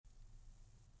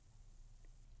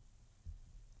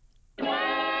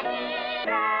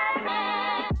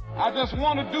I just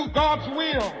want to do God's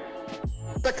will.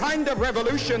 The kind of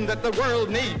revolution that the world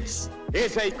needs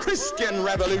is a Christian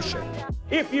revolution.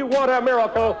 If you want a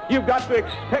miracle, you've got to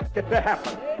expect it to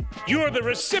happen. You are the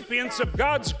recipients of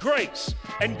God's grace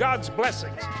and God's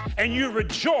blessings, and you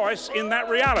rejoice in that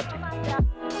reality.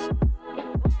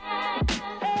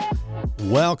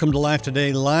 Welcome to Life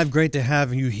Today Live. Great to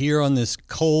have you here on this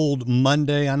cold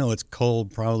Monday. I know it's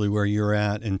cold probably where you're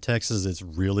at. In Texas, it's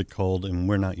really cold, and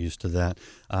we're not used to that.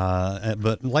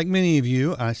 But like many of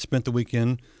you, I spent the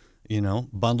weekend,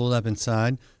 bundled up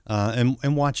inside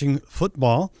and watching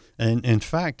football. And in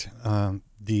fact,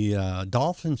 the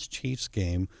Dolphins-Chiefs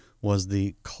game was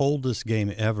the coldest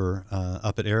game ever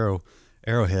up at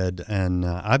Arrowhead. And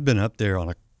I've been up there on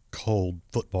a cold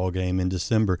football game in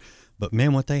December. But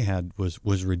man, what they had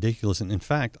was ridiculous. And in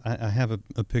fact, I have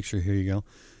a picture. Here you go.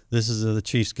 This is the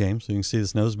Chiefs game, so you can see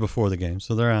this nose before the game.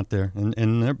 So they're out there,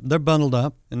 and they're bundled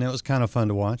up, and it was kind of fun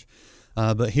to watch.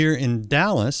 But here in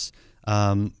Dallas,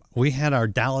 we had our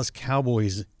Dallas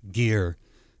Cowboys gear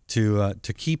to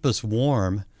keep us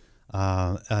warm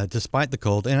despite the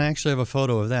cold. And I actually have a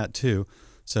photo of that too.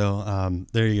 So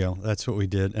there you go. That's what we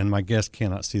did. And my guest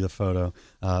cannot see the photo.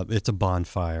 It's a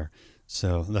bonfire.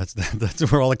 So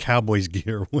that's where all the Cowboys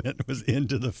gear went, was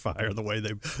into the fire, the way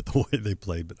they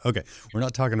played. But okay, we're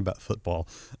not talking about football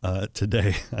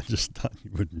today. I just thought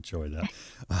you would enjoy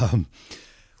that.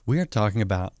 We are talking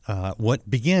about what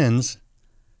begins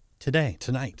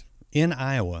tonight in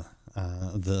Iowa.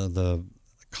 The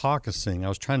caucusing. I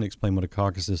was trying to explain what a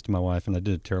caucus is to my wife, and I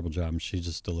did a terrible job. And she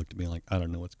just still looked at me like, I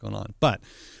don't know what's going on. But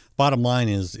bottom line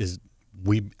is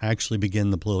we actually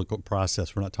begin the political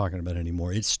process. We're not talking about it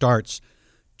anymore. It starts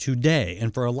today.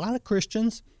 And for a lot of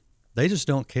Christians, they just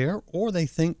don't care, or they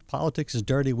think politics is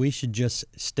dirty. We should just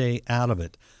stay out of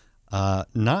it.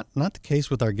 Not the case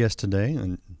with our guest today,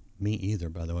 and me either,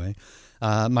 by the way.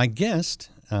 My guest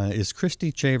is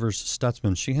Christy Chavers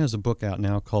Stutzman. She has a book out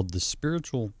now called The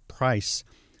Spiritual Price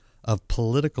of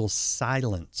Political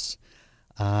Silence.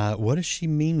 What does she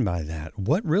mean by that?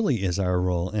 What really is our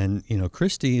role? And,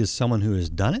 Christy is someone who has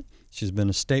done it. She's been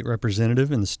a state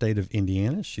representative in the state of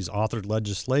Indiana. She's authored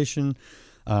legislation.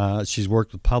 She's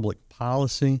worked with public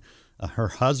policy. Her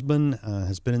husband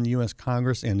has been in the U.S.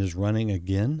 Congress and is running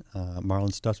again,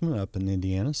 Marlon Stutzman, up in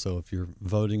Indiana. So if you're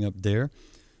voting up there,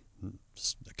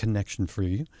 it's a connection for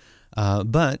you.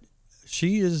 But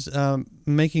she is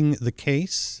making the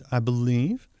case, I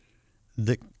believe,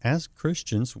 that as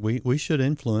Christians, we should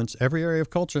influence every area of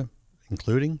culture,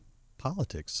 including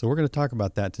politics. So we're going to talk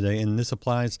about that today, and this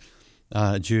applies,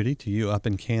 Judy, to you up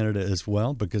in Canada as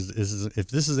well, because if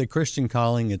this is a Christian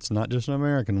calling, it's not just an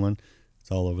American one, it's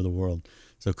all over the world.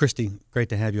 So Christy, great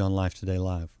to have you on Life Today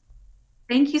Live.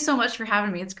 Thank you so much for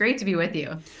having me. It's great to be with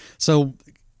you. So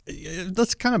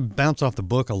let's kind of bounce off the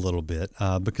book a little bit,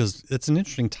 because it's an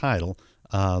interesting title,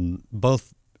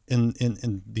 both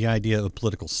in the idea of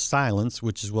political silence,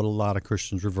 which is what a lot of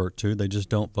Christians revert to. They just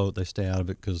don't vote. They stay out of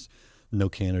it because no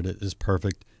candidate is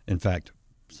perfect. In fact,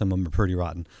 some of them are pretty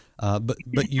rotten. But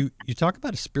you talk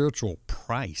about a spiritual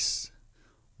price.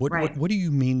 What do you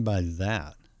mean by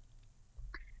that?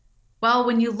 Well,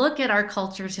 when you look at our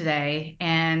culture today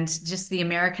and just the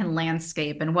American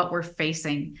landscape and what we're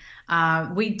facing,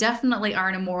 we definitely are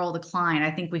in a moral decline.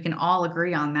 I think we can all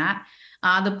agree on that.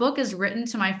 The book is written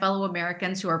to my fellow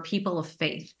Americans who are people of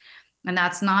faith, and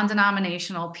that's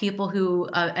non-denominational people who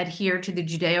adhere to the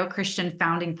Judeo-Christian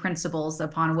founding principles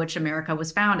upon which America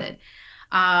was founded.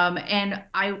 And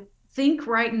I think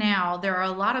right now there are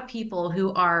a lot of people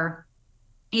who are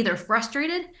either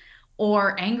frustrated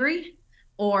or angry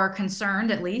or concerned,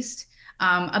 at least,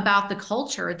 about the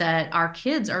culture that our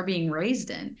kids are being raised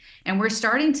in. And we're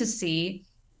starting to see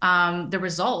the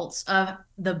results of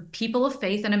the people of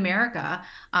faith in America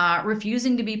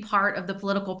refusing to be part of the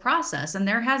political process. And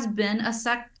there has been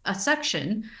a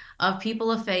section of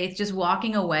people of faith just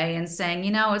walking away and saying,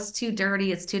 it's too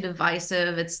dirty, it's too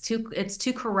divisive, it's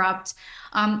too corrupt.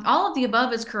 All of the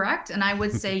above is correct. And I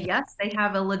would say, yes, they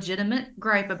have a legitimate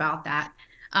gripe about that.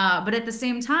 But at the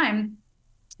same time,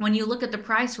 when you look at the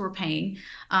price we're paying,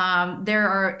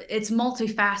 it's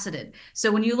multifaceted.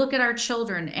 So when you look at our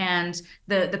children and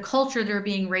the culture they're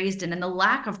being raised in and the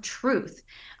lack of truth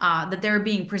that they're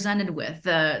being presented with,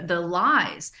 the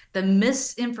lies, the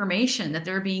misinformation that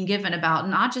they're being given about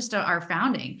not just our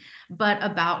founding, but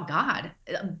about God,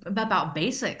 about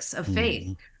basics of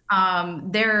faith.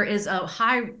 There is a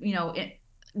high,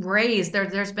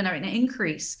 there's been an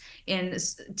increase in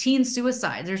teen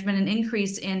suicide. There's been an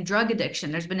increase in drug addiction.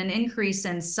 There's been an increase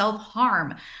in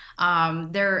self-harm.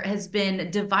 There has been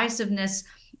divisiveness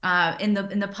in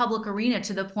the public arena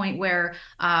to the point where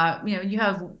you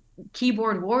have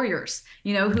keyboard warriors,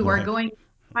 who are Right. going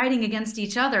fighting against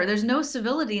each other. There's no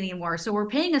civility anymore. So we're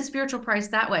paying a spiritual price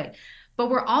that way. But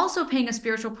we're also paying a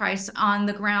spiritual price on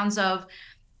the grounds of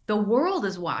the world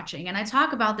is watching. And I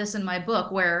talk about this in my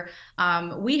book where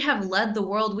we have led the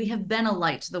world. We have been a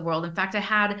light to the world. In fact, I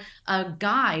had a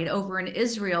guide over in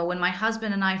Israel when my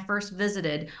husband and I first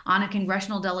visited on a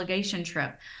congressional delegation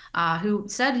trip, who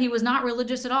said he was not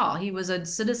religious at all. He was a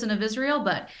citizen of Israel,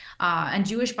 but and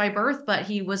Jewish by birth, but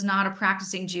he was not a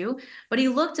practicing Jew. But he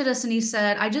looked at us and he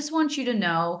said, I just want you to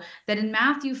know that in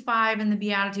Matthew 5 in the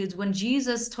Beatitudes, when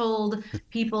Jesus told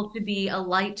people to be a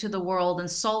light to the world and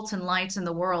salt and lights in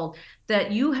the world,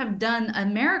 that you have done,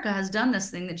 America has done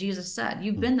this thing that Jesus said.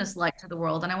 You've been this light to the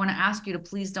world, and I want to ask you to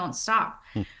please don't stop.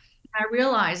 I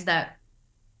realized that,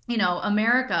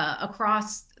 America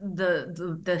across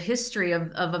the history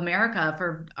of America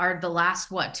for the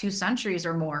last, 2 centuries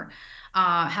or more,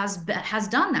 has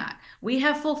done that. We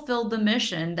have fulfilled the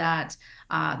mission that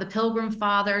the Pilgrim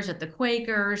Fathers, that the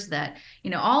Quakers, that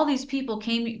all these people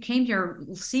came here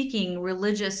seeking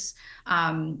religious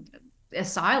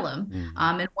asylum,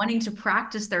 and wanting to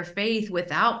practice their faith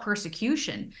without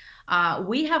persecution.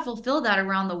 We have fulfilled that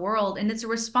around the world, and it's a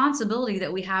responsibility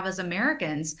that we have as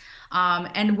Americans.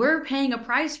 And we're paying a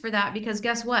price for that because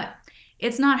guess what?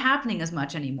 It's not happening as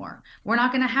much anymore. We're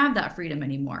not going to have that freedom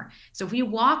anymore. So if we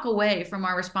walk away from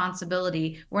our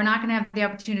responsibility, we're not going to have the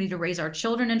opportunity to raise our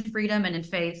children in freedom and in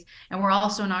faith, and we're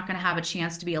also not going to have a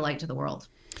chance to be a light to the world.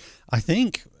 I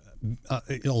think a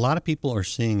lot of people are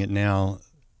seeing it now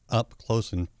up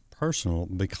close and personal,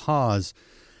 because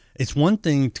it's one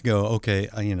thing to go, okay,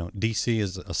 DC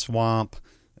is a swamp,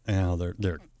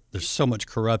 there's so much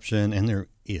corruption, and there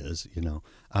is,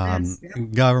 Yes, yeah.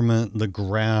 government, the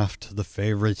graft, the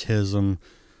favoritism,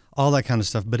 all that kind of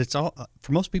stuff. But it's all,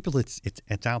 for most people, it's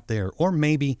out there, or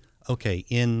maybe, okay,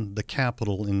 in the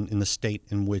capital, in the state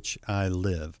in which I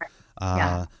live.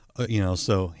 Yeah.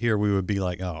 So here we would be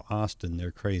like, oh, Austin,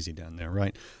 they're crazy down there,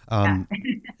 right? Yeah.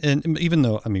 And even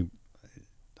though,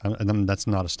 that's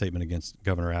not a statement against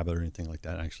Governor Abbott or anything like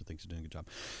that. I actually think he's doing a good job.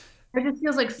 It just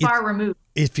feels like far removed.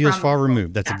 It feels from- far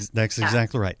removed. That's Yeah.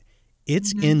 exactly right.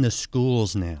 It's in the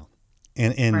schools now,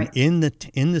 and Right. in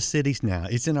the cities now.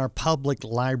 It's in our public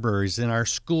libraries, in our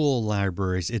school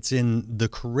libraries. It's in the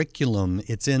curriculum.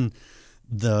 It's in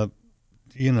the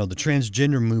the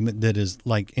transgender movement that is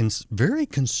like very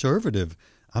conservative.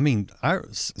 Our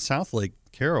South Lake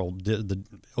Carroll,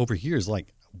 over here is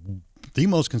like the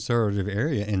most conservative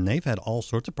area, and they've had all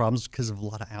sorts of problems because of a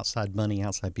lot of outside money,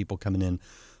 outside people coming in,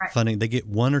 funding. They get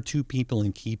one or two people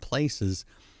in key places,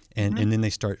 and then they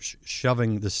start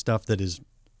shoving the stuff that is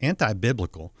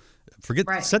anti-biblical.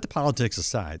 Set the politics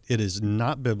aside. It is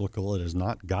not biblical. It is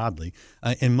not godly,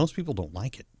 and most people don't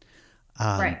like it.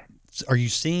 Right. Are you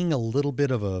seeing a little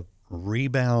bit of a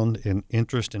rebound in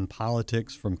interest in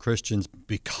politics from Christians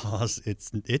because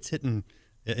it's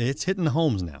hitting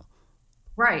homes now?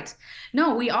 Right.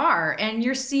 No, we are. And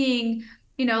you're seeing,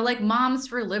 like Moms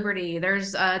for Liberty,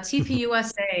 there's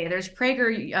TPUSA, there's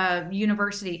Prager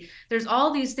University, there's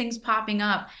all these things popping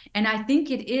up. And I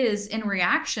think it is in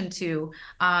reaction to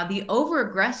the over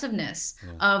aggressiveness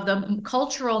of the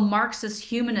cultural Marxist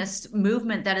humanist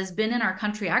movement that has been in our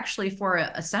country actually for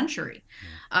a century.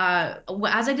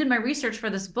 As I did my research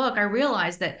for this book, I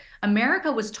realized that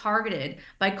America was targeted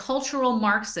by cultural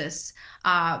Marxists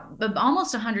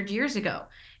almost 100 years ago.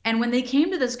 And when they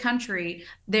came to this country,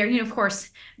 of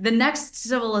course, the next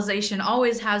civilization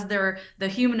always has the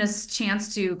humanist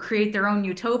chance to create their own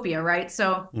utopia, right?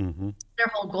 So their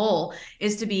whole goal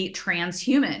is to be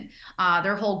transhuman.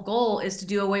 Their whole goal is to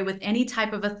do away with any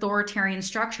type of authoritarian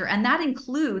structure, and that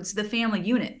includes the family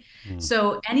unit.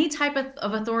 So any type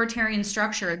of authoritarian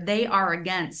structure, they are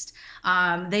against.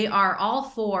 They are all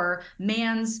for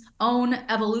man's own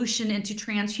evolution into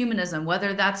transhumanism,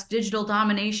 whether that's digital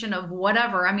domination of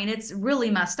whatever. It's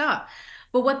really messed up.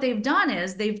 But what they've done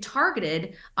is they've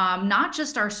targeted not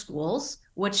just our schools,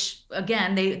 which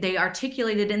again, they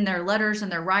articulated in their letters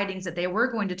and their writings that they were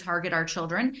going to target our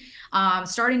children,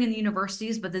 starting in the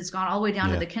universities, but it's gone all the way down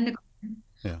to the kindergarten.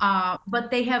 Yeah. But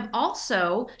they have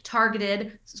also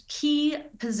targeted key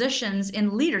positions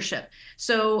in leadership.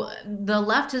 So the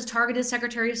left has targeted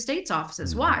Secretary of State's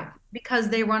offices. Why? Because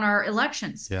they run our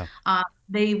elections. Yeah.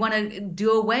 They want to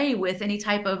do away with any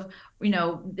type of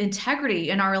integrity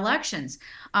in our elections.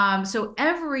 So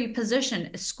every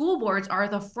position, school boards are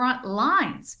the front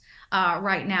lines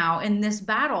right now in this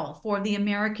battle for the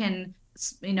American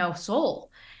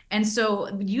soul. And so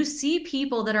you see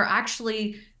people that are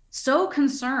actually so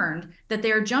concerned that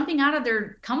they're jumping out of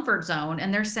their comfort zone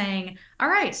and they're saying, all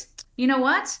right, you know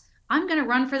what? I'm going to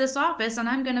run for this office and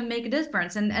I'm going to make a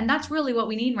difference. And that's really what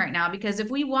we need right now, because if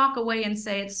we walk away and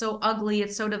say it's so ugly,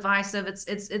 it's so divisive,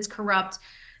 it's corrupt,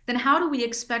 then how do we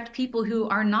expect people who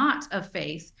are not of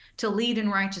faith to lead in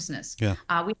righteousness? Yeah.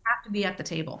 We have to be at the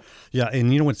table. Yeah.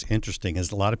 And you know what's interesting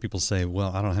is a lot of people say,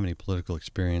 well, I don't have any political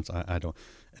experience. I don't.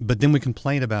 But then we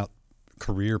complain about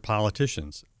career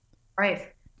politicians.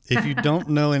 Right. If you don't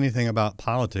know anything about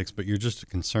politics, but you're just a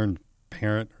concerned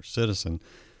parent or citizen,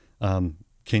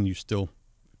 can you still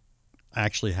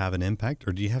actually have an impact,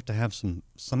 or do you have to have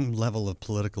some level of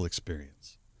political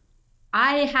experience?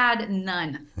 I had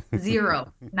none,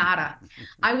 zero, nada.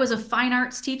 I was a fine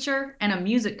arts teacher and a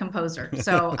music composer.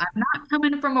 So I'm not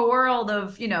coming from a world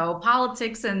of,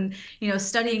 politics and,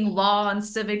 studying law and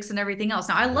civics and everything else.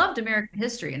 Now, I loved American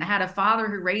history, and I had a father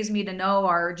who raised me to know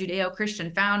our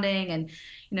Judeo-Christian founding and,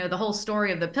 the whole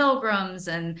story of the Pilgrims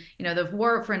and, the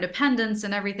War for Independence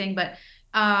and everything. But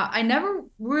I never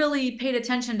really paid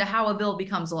attention to how a bill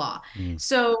becomes law.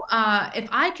 So if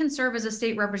I can serve as a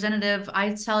state representative,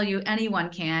 I tell you anyone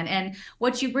can. And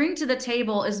what you bring to the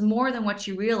table is more than what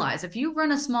you realize. If you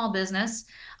run a small business,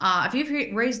 if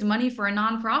you've raised money for a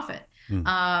nonprofit,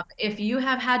 if you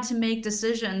have had to make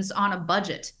decisions on a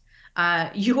budget,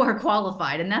 you are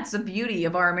qualified. And that's the beauty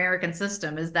of our American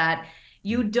system, is that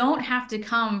you don't have to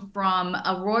come from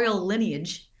a royal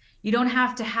lineage. You don't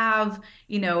have to have,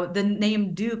 the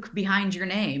name Duke behind your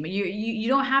name. You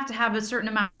don't have to have a certain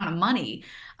amount of money.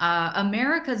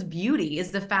 America's beauty is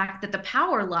the fact that the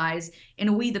power lies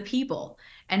in we the people.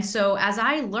 And so as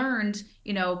I learned,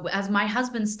 as my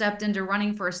husband stepped into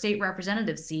running for a state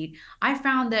representative seat, I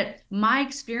found that my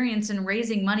experience in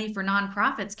raising money for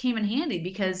nonprofits came in handy,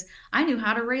 because I knew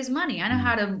how to raise money. I know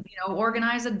how to,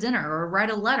 organize a dinner or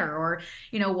write a letter or,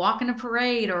 walk in a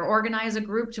parade or organize a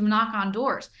group to knock on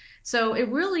doors. So it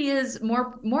really is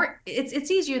more,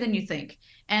 it's easier than you think.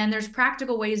 And there's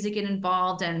practical ways to get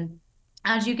involved. And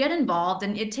as you get involved,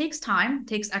 and it takes time,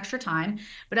 takes extra time,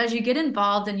 but as you get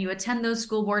involved and you attend those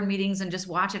school board meetings and just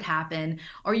watch it happen,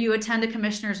 or you attend a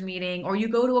commissioner's meeting, or you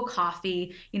go to a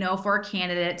coffee, for a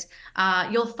candidate,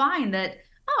 you'll find that,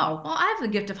 oh, well, I have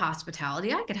the gift of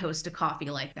hospitality. I could host a coffee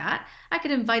like that. I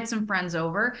could invite some friends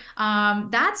over.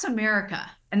 That's America.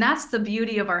 And that's the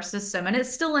beauty of our system. And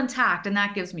it's still intact. And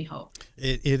that gives me hope.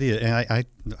 It is. And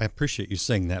I appreciate you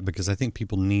saying that, because I think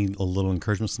people need a little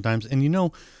encouragement sometimes. And,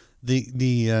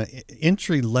 the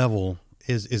entry level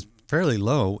is fairly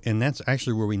low. And that's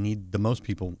actually where we need the most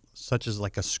people, such as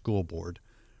like a school board.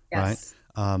 Yes.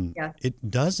 Right? Yes.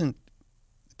 It doesn't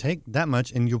take that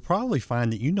much, and you'll probably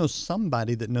find that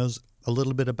somebody that knows a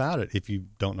little bit about it if you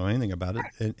don't know anything about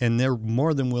it, and they're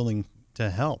more than willing to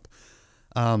help.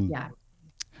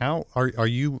 How are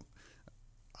you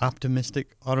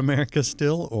optimistic on America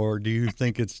still, or do you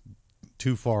think it's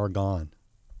too far gone?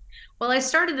 Well, I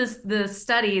started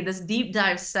this deep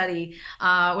dive study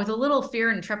with a little fear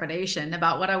and trepidation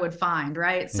about what I would find,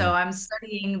 right? So I'm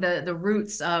studying the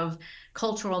roots of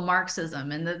cultural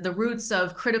Marxism and the roots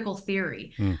of critical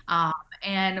theory.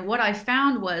 And what I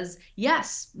found was,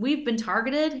 yes, we've been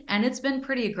targeted, and it's been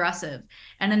pretty aggressive.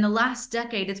 And in the last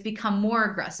decade, it's become more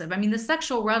aggressive. I mean, the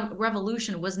sexual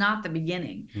revolution was not the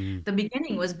beginning. The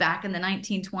beginning was back in the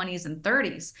 1920s and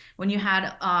 30s, when you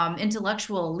had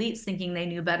intellectual elites thinking they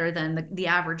knew better than the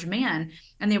average man,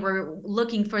 and they were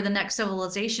looking for the next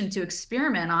civilization to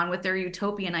experiment on with their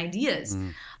utopian ideas.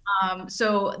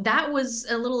 So that was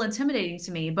a little intimidating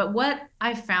to me. But what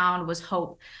I found was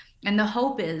hope. And the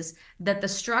hope is that the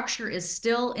structure is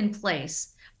still in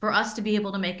place for us to be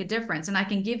able to make a difference. And I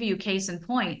can give you a case in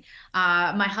point.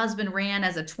 My husband ran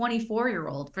as a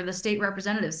 24-year-old for the state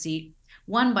representative seat,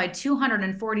 won by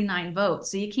 249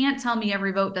 votes. So you can't tell me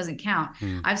every vote doesn't count.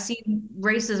 I've seen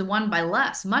races won by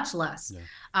less, much less.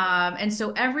 And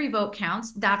so every vote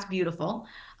counts. That's beautiful.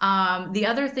 The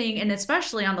other thing, and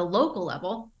especially on the local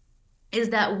level, is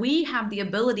that we have the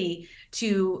ability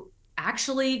to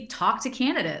actually talk to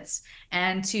candidates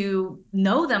and to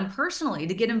know them personally,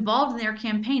 to get involved in their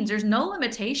campaigns. There's no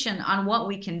limitation on what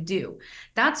we can do.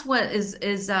 That's what is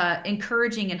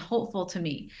encouraging and hopeful to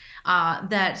me,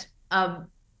 that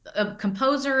a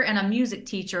composer and a music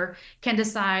teacher can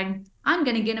decide, I'm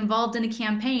going to get involved in a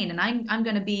campaign, and I'm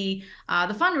going to be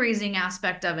the fundraising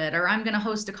aspect of it, or I'm going to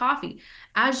host a coffee.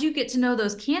 As you get to know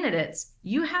those candidates,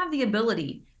 you have the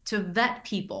ability to vet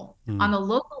people on the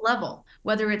local level,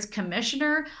 whether it's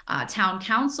commissioner, town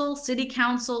council, city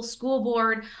council, school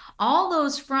board, all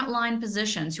those frontline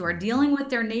positions who are dealing with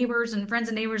their neighbors and friends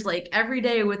and neighbors like every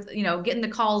day with, getting the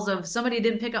calls of somebody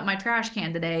didn't pick up my trash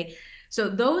can today. So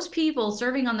those people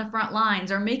serving on the front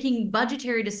lines are making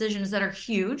budgetary decisions that are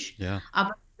huge.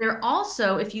 But they're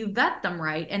also, if you vet them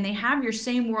right and they have your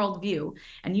same worldview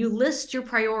and you list your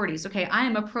priorities, okay, I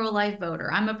am a pro-life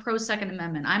voter, I'm a pro-Second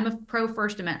Amendment, I'm a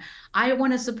pro-First Amendment, I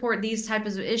want to support these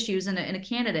types of issues in a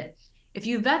candidate. If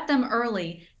you vet them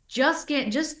early, just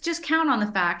count on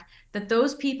the fact that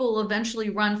those people will eventually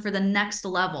run for the next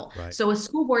level. Right. So a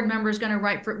school board member is going to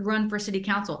run for city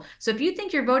council. So if you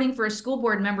think you're voting for a school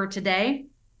board member today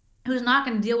who's not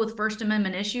going to deal with First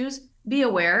Amendment issues, be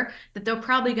aware that they're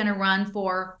probably going to run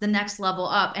for the next level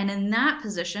up. And in that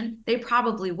position, they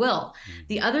probably will.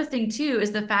 The other thing, too,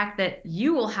 is the fact that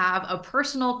you will have a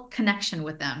personal connection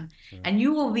with them, and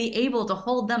you will be able to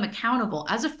hold them accountable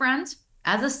as a friend,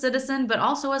 as a citizen, but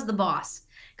also as the boss,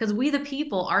 because we, the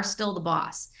people, are still the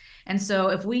boss. And so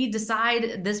if we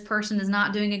decide this person is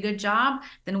not doing a good job,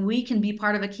 then we can be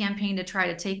part of a campaign to try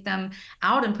to take them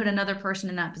out and put another person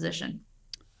in that position.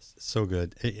 So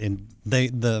good. And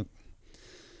the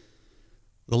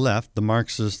left, the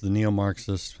Marxists, the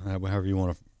neo-Marxists, however you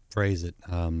want to phrase it,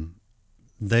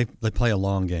 they play a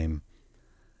long game,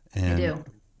 and they do.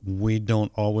 We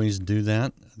don't always do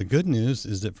that. The good news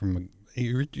is that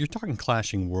you're talking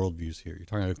clashing worldviews here. You're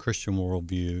talking a Christian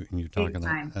worldview, and you're talking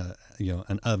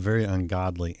a very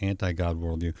ungodly, anti-God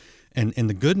worldview. And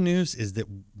the good news is that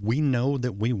we know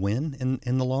that we win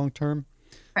in the long term.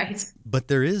 Right. But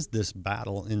there is this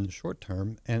battle in the short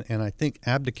term, and I think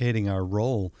abdicating our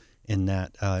role in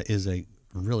that is a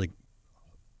really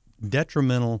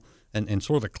detrimental and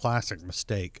sort of a classic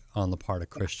mistake on the part of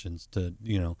Christians to,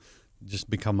 just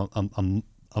become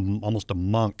almost a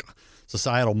monk,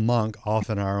 societal monk off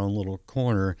in our own little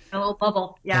corner. A little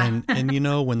bubble, yeah.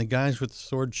 And when the guys with the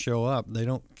swords show up, they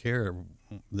don't care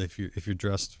if you're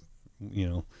dressed,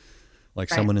 like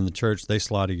someone in the church. They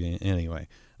slaughter you anyway.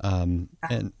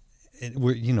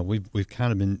 We've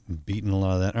kind of been beating a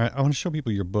lot of that. All right, I want to show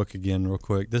people your book again real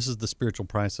quick. This is The Spiritual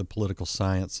Price of Political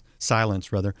Silence,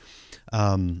 rather.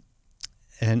 We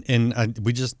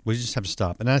just have to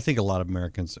stop. And I think a lot of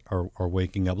Americans are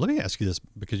waking up. Let me ask you this,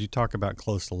 because you talk about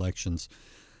close elections.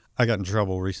 I got in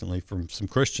trouble recently from some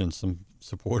Christians, some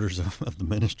supporters of the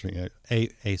ministry,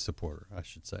 a supporter, I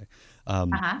should say,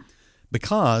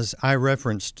 because I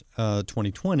referenced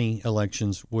 2020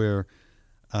 elections where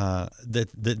that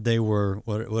they were,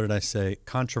 what did I say,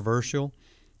 controversial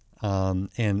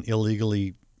and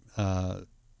illegally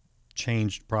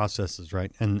changed processes,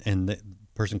 right? And the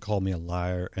person called me a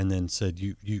liar and then said,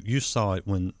 you saw it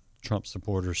when Trump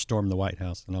supporters stormed the White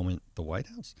House. And I went, the White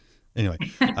House? Anyway,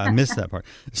 I missed that part.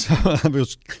 So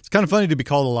it's kind of funny to be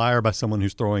called a liar by someone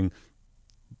who's throwing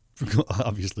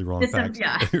obviously wrong facts.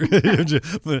 Yeah.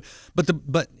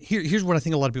 but here's what I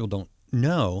think a lot of people don't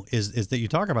know is that you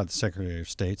talk about the Secretary of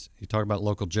States, you talk about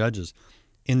local judges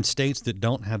in states that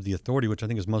don't have the authority, which I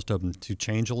think is most of them, to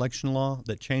change election law,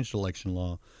 that changed election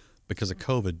law because of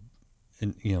COVID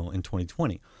in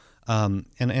 2020.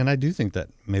 And I do think that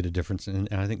made a difference. And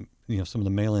I think, some of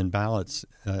the mail-in ballots,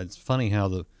 it's funny how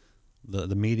the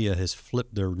media has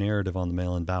flipped their narrative on the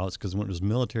mail-in ballots, because when it was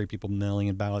military people mailing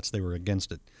in ballots, they were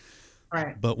against it.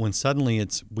 Right. But when suddenly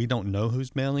we don't know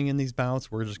who's mailing in these ballots,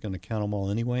 we're just going to count them all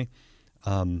anyway.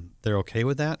 They're okay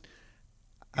with that.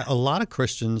 A lot of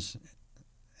Christians,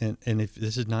 and if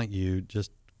this is not you,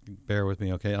 just bear with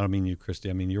me, okay? I don't mean you, Christy.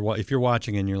 I mean, if you're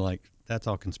watching and you're like, that's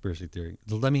all conspiracy theory.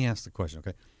 Let me ask the question,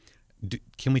 okay?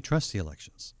 Can we trust the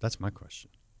elections? That's my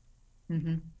question.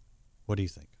 Mm-hmm. What do you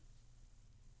think?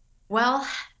 Well,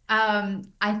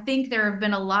 I think there have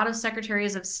been a lot of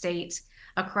secretaries of state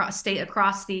across the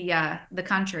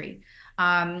country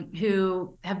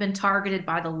who have been targeted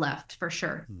by the left, for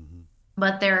sure. Mm-hmm.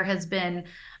 But there has been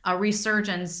a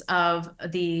resurgence of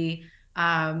the,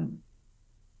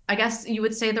 I guess you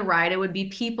would say the right. It would be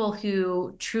people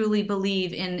who truly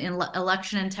believe in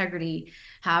election integrity,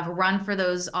 have run for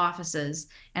those offices,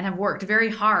 and have worked very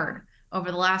hard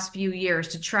over the last few years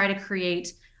to try to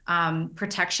create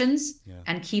protections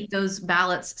and keep those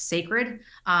ballots sacred,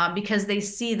 because they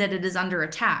see that it is under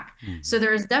attack. Mm-hmm. So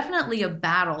there is definitely a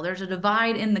battle. There's a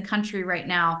divide in the country right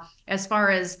now as far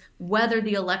as whether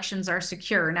the elections are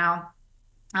secure. Now,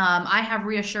 I have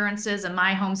reassurances in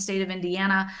my home state of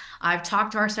Indiana. I've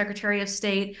talked to our Secretary of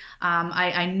State.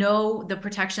 I know the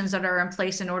protections that are in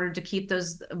place in order to keep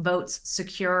those votes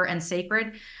secure and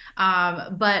sacred.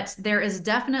 But there is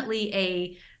definitely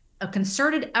a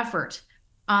concerted effort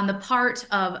on the part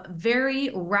of very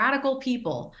radical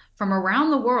people from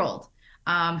around the world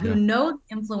who know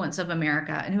the influence of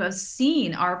America and who have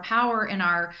seen our power and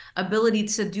our ability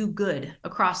to do good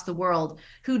across the world,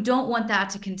 who don't want that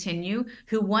to continue,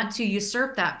 who want to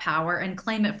usurp that power and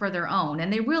claim it for their own.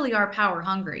 And they really are power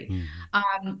hungry.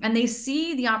 Mm-hmm. And they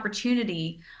see the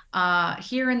opportunity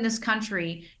here in this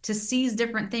country to seize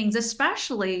different things,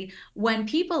 especially when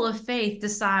people of faith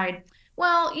decide,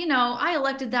 well, I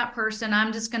elected that person,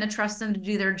 I'm just going to trust them to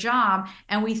do their job,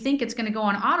 and we think it's going to go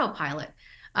on autopilot.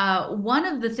 One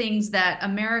of the things that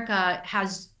America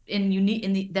has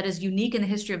that is unique in the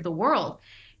history of the world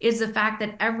is the fact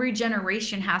that every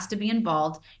generation has to be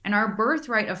involved, and our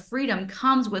birthright of freedom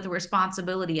comes with a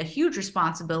responsibility, a huge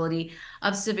responsibility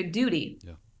of civic duty.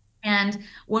 Yeah. And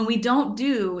when we don't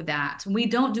do that, when we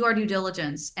don't do our due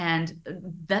diligence and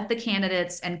vet the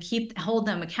candidates and hold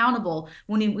them accountable,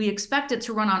 when we expect it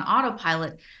to run on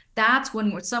autopilot, that's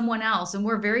when someone else, and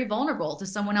we're very vulnerable to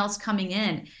someone else coming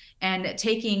in and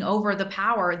taking over the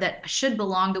power that should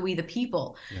belong to we the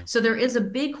people. Yeah. So there is a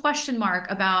big question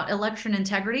mark about election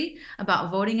integrity,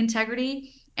 about voting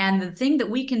integrity. And the thing that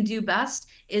we can do best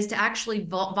is to actually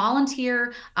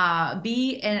volunteer,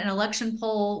 be an election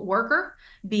poll worker,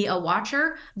 be a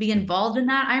watcher, be involved in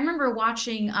that. I remember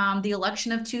watching the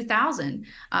election of 2000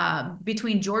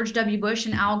 between George W. Bush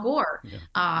and Al Gore.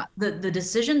 Yeah. The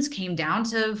decisions came down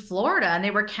to Florida, and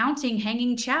they were counting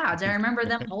hanging chads. I remember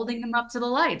them holding them up to the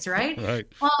lights, right? Right.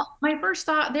 Well, my first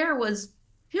thought there was,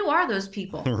 who are those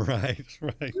people? Right.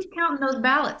 Who's counting those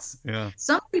ballots? Yeah.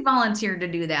 Somebody volunteered to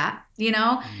do that,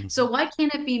 Mm-hmm. So why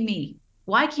can't it be me?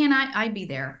 Why can't I be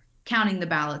there counting the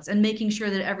ballots and making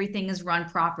sure that everything is run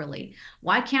properly?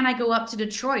 Why can't I go up to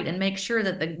Detroit and make sure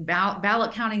that the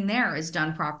ballot counting there is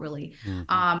done properly? Mm-hmm.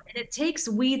 And it takes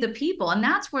we the people, and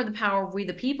that's where the power of we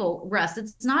the people rests.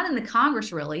 It's not in the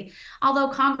Congress, really, although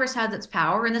Congress has its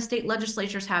power and the state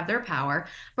legislatures have their power,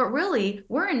 but really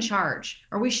we're in charge,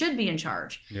 or we should be in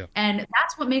charge. Yeah. And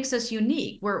that's what makes us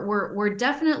unique. We're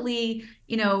definitely,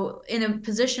 in a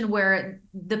position where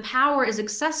the power is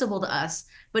accessible to us,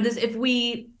 but if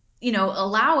we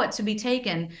allow it to be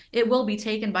taken, it will be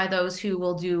taken by those who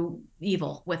will do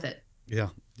evil with it. Yeah.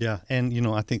 Yeah. And,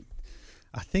 I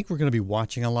think we're going to be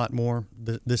watching a lot more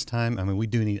this time. I mean, we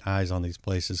do need eyes on these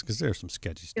places because there's some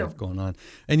sketchy stuff going on.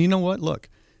 And you know what? Look,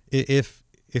 if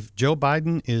Joe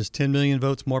Biden is 10 million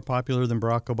votes more popular than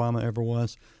Barack Obama ever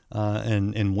was,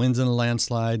 and wins in a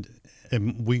landslide,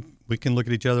 and we can look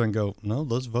at each other and go, no,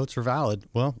 those votes are valid.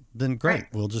 Well, then great.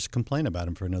 Right. We'll just complain about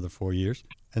him for another 4 years.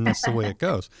 And that's the way it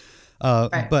goes.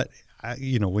 Right. But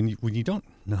when you don't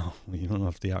know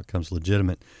if the outcome's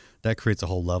legitimate, that creates a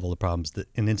whole level of problems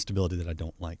and instability that I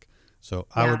don't like. So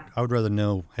yeah. I would rather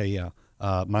know, hey,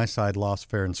 my side lost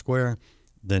fair and square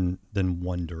than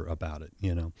wonder about it.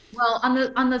 Well,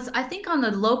 I think on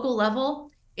the local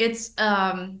level,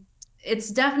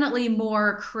 it's definitely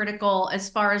more critical as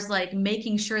far as like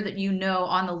making sure that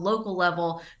on the local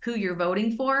level who you're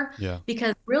voting for. Yeah.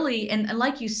 Because really, and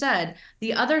like you said,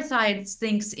 the other side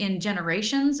thinks in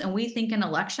generations and we think in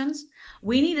elections.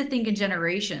 We need to think in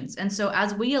generations. And so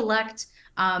as we elect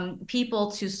people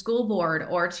to school board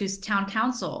or to town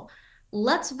council,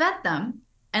 let's vet them.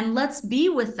 And let's be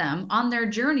with them on their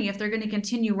journey if they're going to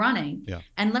continue running. Yeah.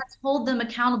 And let's hold them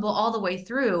accountable all the way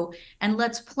through. And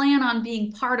let's plan on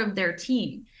being part of their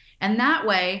team. And that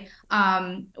way,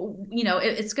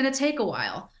 it's going to take a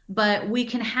while, but we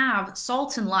can have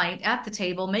salt and light at the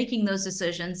table, making those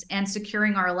decisions and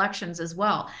securing our elections as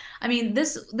well. I mean,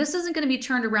 this isn't going to be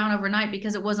turned around overnight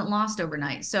because it wasn't lost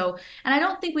overnight. So, and I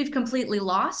don't think we've completely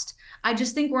lost. I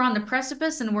just think we're on the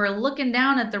precipice and we're looking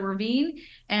down at the ravine,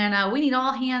 and we need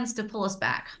all hands to pull us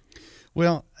back.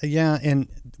 Well, yeah, and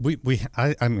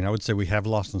I would say we have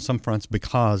lost on some fronts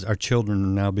because our children are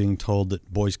now being told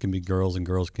that boys can be girls and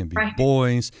girls can be right.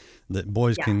 boys, that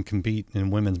boys yeah. can compete in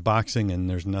women's boxing, and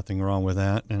there's nothing wrong with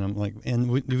that. And I'm like, and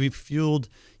we've fueled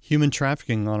human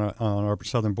trafficking on our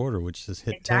southern border, which has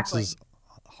hit exactly. Texas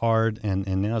hard, and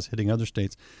now it's hitting other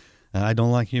states. I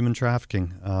don't like human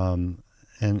trafficking.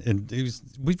 And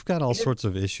we've got all sorts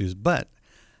of issues, but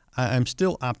I'm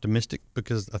still optimistic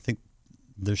because I think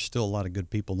there's still a lot of good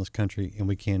people in this country, and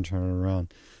we can turn it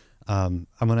around. I'm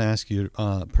going to ask you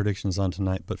predictions on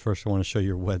tonight, but first I want to show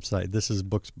your website. This is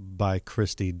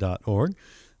booksbychristy.org,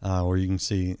 where you can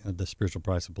see The Spiritual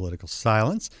Price of Political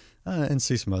Silence and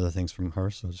see some other things from her.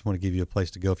 So I just want to give you a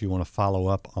place to go if you want to follow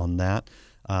up on that.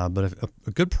 But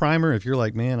a good primer, if you're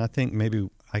like, man, I think maybe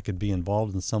I could be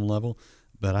involved in some level,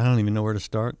 but I don't even know where to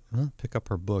start. Pick up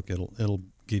her book. It'll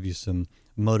give you some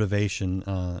motivation,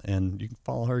 and you can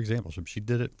follow her example. So she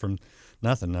did it from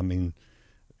nothing. I mean,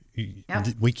 yep.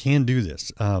 We can do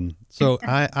this. So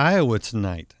Iowa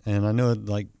tonight, and I know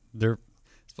like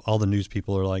all the news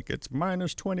people are like, it's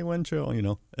minus 20 wind chill,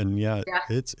 and yeah.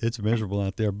 It's miserable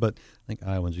out there. But I think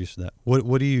Iowans used to that.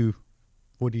 What are you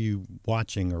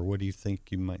watching, or what do you think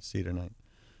you might see tonight?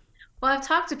 Well, I've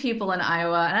talked to people in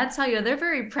Iowa, and I tell you, they're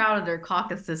very proud of their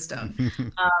caucus system.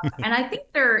 And I think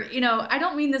they're, I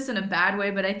don't mean this in a bad way,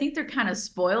 but I think they're kind of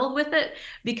spoiled with it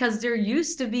because they're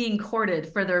used to being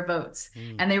courted for their votes.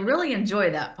 And they really enjoy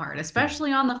that part,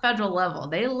 especially on the federal level.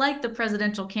 They like the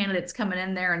presidential candidates coming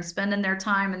in there and spending their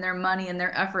time and their money and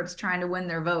their efforts trying to win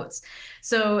their votes.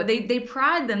 So they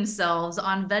pride themselves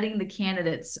on vetting the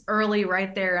candidates early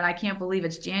right there. And I can't believe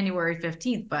it's January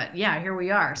 15th, but yeah, here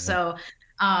we are. Yeah. So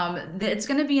it's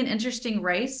going to be an interesting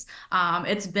race.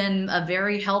 It's been a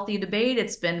very healthy debate.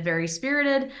 It's been very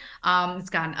spirited. It's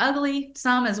gotten ugly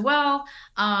some as well.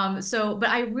 But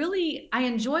I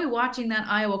enjoy watching that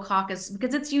Iowa caucus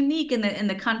because it's unique in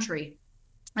the country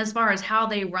as far as how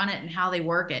they run it and how they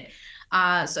work it.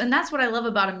 And that's what I love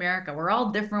about America. We're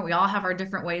all different. We all have our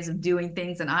different ways of doing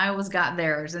things, and Iowa's got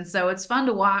theirs. And so it's fun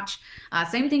to watch.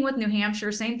 Same thing with New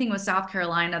Hampshire, same thing with South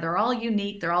Carolina. They're all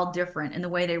unique. They're all different in the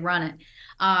way they run it.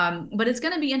 But it's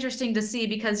going to be interesting to see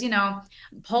because,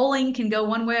 polling can go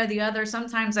one way or the other.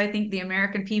 Sometimes I think the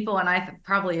American people, and I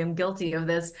probably am guilty of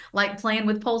this, like playing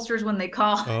with pollsters when they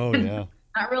call. Oh, yeah.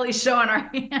 Not really showing our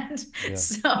hand. Yeah.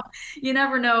 So you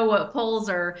never know what polls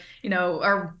are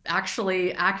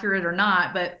actually accurate or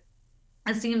not, but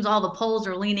it seems all the polls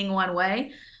are leaning one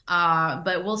way.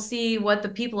 But we'll see what the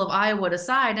people of Iowa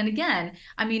decide. And again,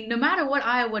 I mean, no matter what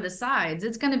Iowa decides,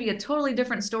 it's going to be a totally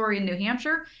different story in New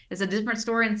Hampshire. It's a different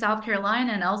story in South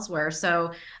Carolina and elsewhere.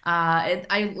 So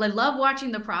I love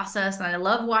watching the process, and I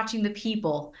love watching the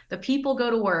people. The people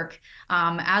go to work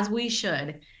as we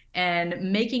should,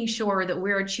 and making sure that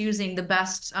we're choosing the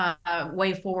best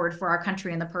way forward for our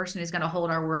country and the person who's going to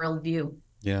hold our world view.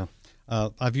 Yeah.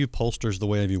 I view pollsters the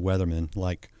way I view weathermen.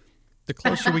 Like, the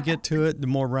closer we get to it, the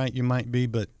more right you might be,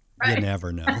 but right. You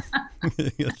never know.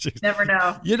 Never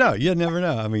know. You never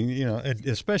know. I mean,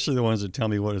 especially the ones that tell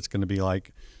me what it's going to be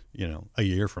like, a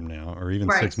year from now or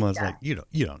even 6 months. Yeah. Like,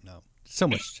 you don't know. So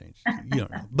much change. You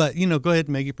don't know. But, go ahead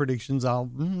and make your predictions. Sure.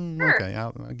 Okay,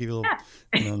 I'll give you a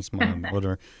little, small,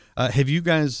 whatever. Have you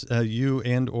guys, you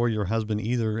and or your husband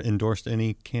either endorsed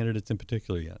any candidates in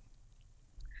particular yet?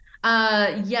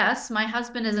 Yes, my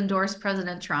husband has endorsed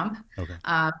President Trump. Okay.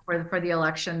 For the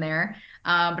election there.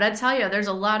 But I tell you, there's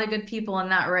a lot of good people in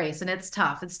that race, and it's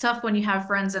tough. It's tough when you have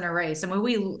friends in a race. I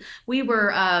mean, we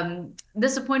were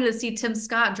disappointed to see Tim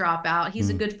Scott drop out. He's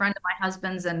a good friend of my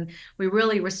husband's, and we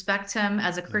really respect him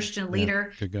as a Christian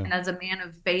leader and as a man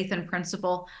of faith and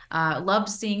principle. Loved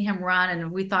seeing him run,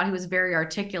 and we thought he was very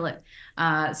articulate.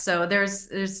 So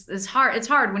it's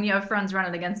hard when you have friends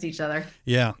running against each other.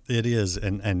 Yeah, it is,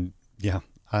 and yeah,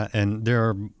 and there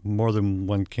are more than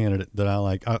one candidate that I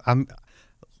like.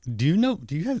 Do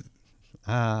you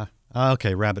have,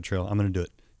 okay, rabbit trail. I'm going to do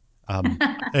it.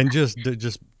 And just,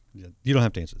 you don't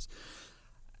have to answer this.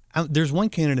 There's one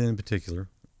candidate in particular,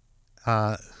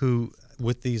 who,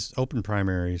 with these open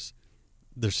primaries,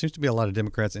 there seems to be a lot of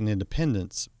Democrats and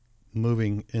independents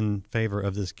moving in favor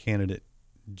of this candidate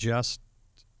just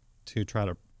to try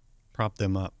to prop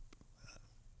them up.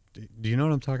 Do you know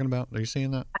what I'm talking about? Are you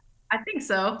seeing that? I think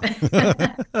so.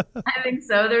 I think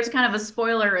so. There's kind of a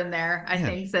spoiler in there, I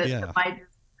think, that might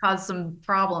cause some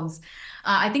problems.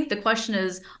 I think the question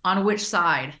is on which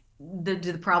side do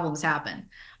the problems happen?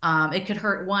 It could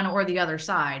hurt one or the other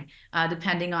side,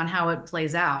 depending on how it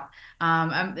plays out.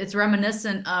 It's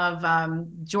reminiscent of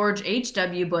George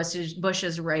H.W.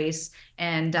 Bush's race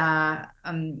and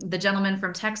the gentleman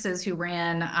from Texas who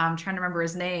ran, I'm trying to remember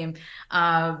his name,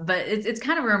 but it's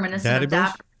kind of reminiscent Daddy of Bush?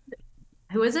 that.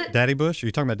 Who is it? Daddy Bush? Are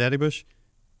you talking about Daddy Bush?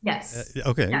 Yes.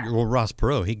 Okay. Yeah. Well, Ross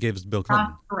Perot, he gave us Bill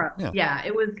Clinton. Ross Perot. Yeah.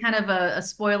 It was kind of a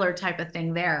spoiler type of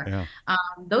thing there. Yeah.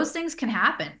 Those things can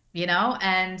happen,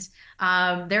 and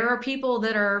there are people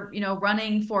that are,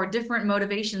 running for different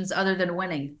motivations other than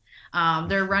winning.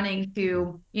 They're running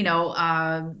to,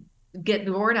 get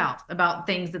the word out about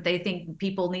things that they think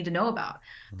people need to know about.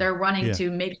 They're running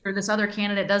to make sure this other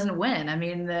candidate doesn't win. I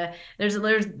mean,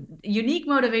 there's unique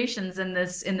motivations in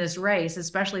this race,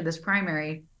 especially this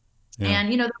primary. Yeah.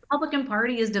 And, the Republican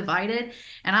Party is divided.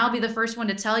 And I'll be the first one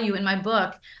to tell you in my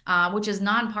book, which is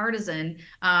nonpartisan,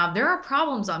 there are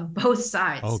problems on both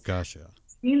sides. Oh, gosh, yeah.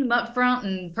 Seen them up front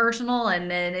and personal,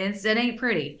 and it ain't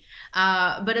pretty.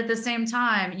 But at the same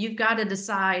time, you've got to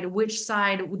decide which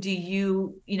side do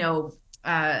you,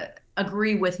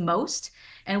 agree with most,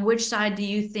 and which side do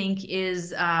you think is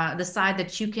the side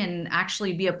that you can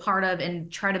actually be a part of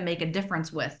and try to make a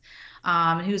difference with.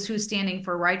 Who's standing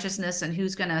for righteousness and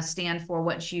who's going to stand for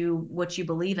what you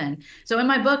believe in. So in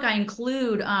my book, I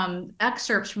include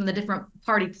excerpts from the different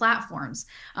party platforms.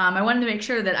 I wanted to make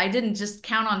sure that I didn't just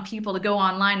count on people to go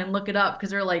online and look it up because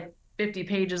they're like 50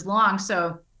 pages long.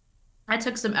 So I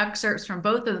took some excerpts from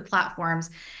both of the platforms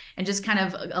and just kind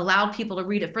of allowed people to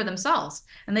read it for themselves.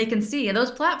 And they can see, and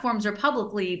those platforms are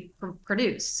publicly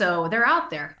produced. So they're out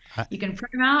there. You can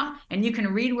print them out and you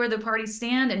can read where the parties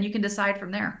stand and you can decide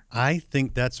from there. I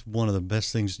think that's one of the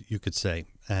best things you could say.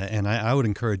 And I would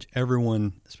encourage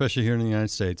everyone, especially here in the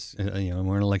United States, we're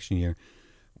in election year,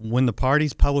 when the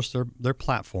parties publish their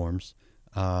platforms,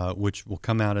 which will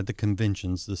come out at the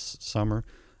conventions this summer,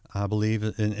 I believe,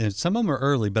 and some of them are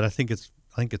early, but I think it's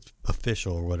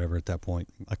official or whatever at that point.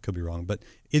 I could be wrong, but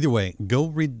either way, go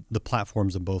read the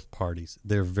platforms of both parties.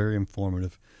 They're very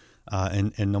informative,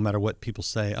 and no matter what people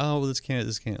say, oh, well, this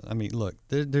candidate. I mean, look,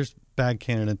 there's bad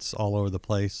candidates all over the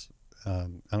place. I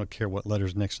don't care what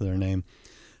letters next to their name.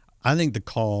 I think the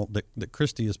call that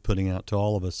Christy is putting out to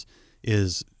all of us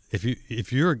is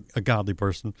if you're a godly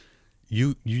person,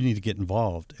 you need to get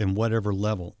involved in whatever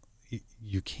level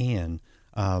you can.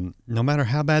 No matter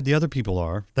how bad the other people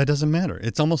are, that doesn't matter.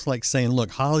 It's almost like saying, look,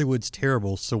 Hollywood's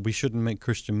terrible, so we shouldn't make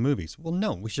Christian movies. Well,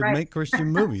 no, we should make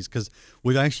Christian movies because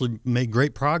we've actually made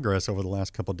great progress over the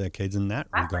last couple of decades in that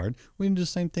regard. We can do the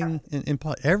same thing in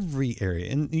every area,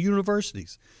 in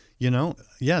universities. The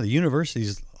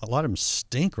universities, a lot of them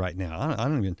stink right now.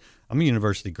 I'm a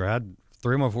university grad.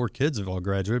 3 of my 4 kids have all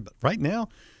graduated, but right now,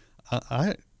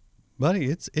 buddy,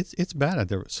 it's bad out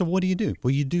there. So what do?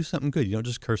 Well, you do something good. You don't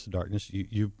just curse the darkness.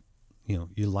 You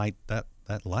light that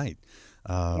light.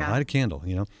 Light a candle.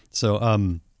 So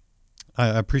I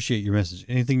appreciate your message.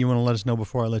 Anything you want to let us know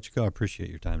before I let you go? I appreciate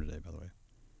your time today, by the way.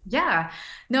 Yeah,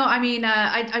 no, I mean,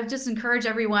 I just encourage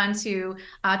everyone to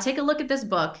take a look at this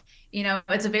book.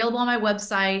 It's available on my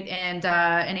website and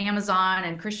Amazon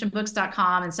and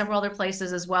christianbooks.com and several other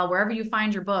places as well. Wherever you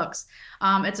find your books,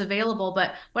 it's available.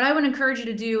 But what I would encourage you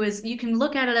to do is you can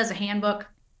look at it as a handbook.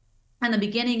 In the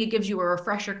beginning, it gives you a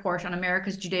refresher course on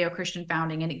America's Judeo-Christian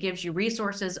founding, and it gives you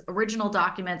resources, original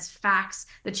documents, facts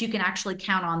that you can actually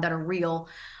count on that are real.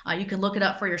 You can look it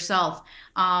up for yourself.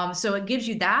 So it gives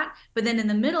you that. But then in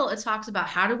the middle, it talks about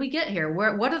how did we get here?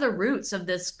 What are the roots of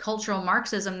this cultural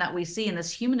Marxism that we see and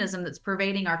this humanism that's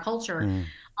pervading our culture?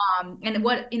 And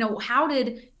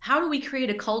how do we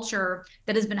create a culture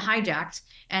that has been hijacked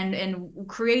and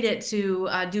create it to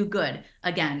do good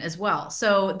again as well?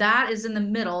 So that is in the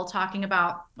middle, talking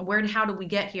about how do we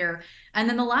get here? And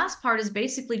then the last part is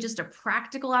basically just a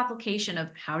practical application of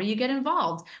how do you get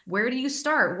involved? Where do you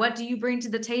start? What do you bring to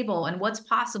the table and what's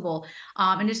possible?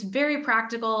 And it's very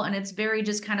practical, and it's very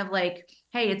just kind of like,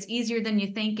 hey, it's easier than you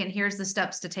think, and here's the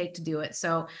steps to take to do it.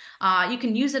 So you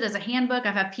can use it as a handbook.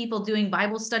 I've had people doing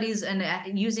Bible studies and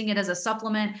using it as a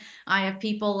supplement. I have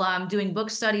people doing book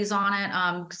studies on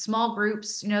it, small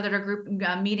groups, that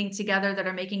are meeting together that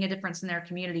are making a difference in their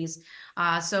communities.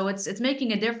 So it's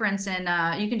making a difference,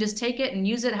 and you can just take it and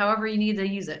use it however you need to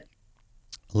use it.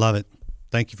 Love it.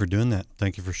 Thank you for doing that.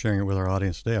 Thank you for sharing it with our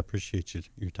audience today. I appreciate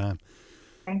your time.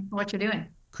 Thanks for what you're doing.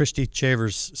 Christy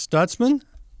Chavers Stutzman,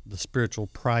 The Spiritual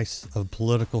Price of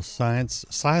Political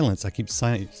Silence. I keep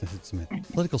saying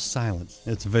political silence.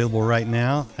 It's available right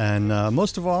now. And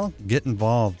most of all, get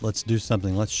involved. Let's do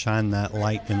something. Let's shine that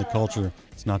light in the culture.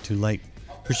 It's not too late.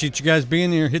 Appreciate you guys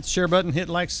being here. Hit the share button, hit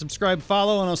like, subscribe,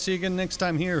 follow, and I'll see you again next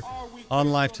time here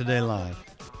on Life Today Live.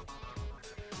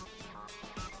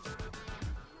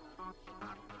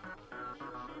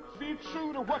 Be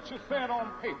true to what you said on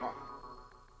paper.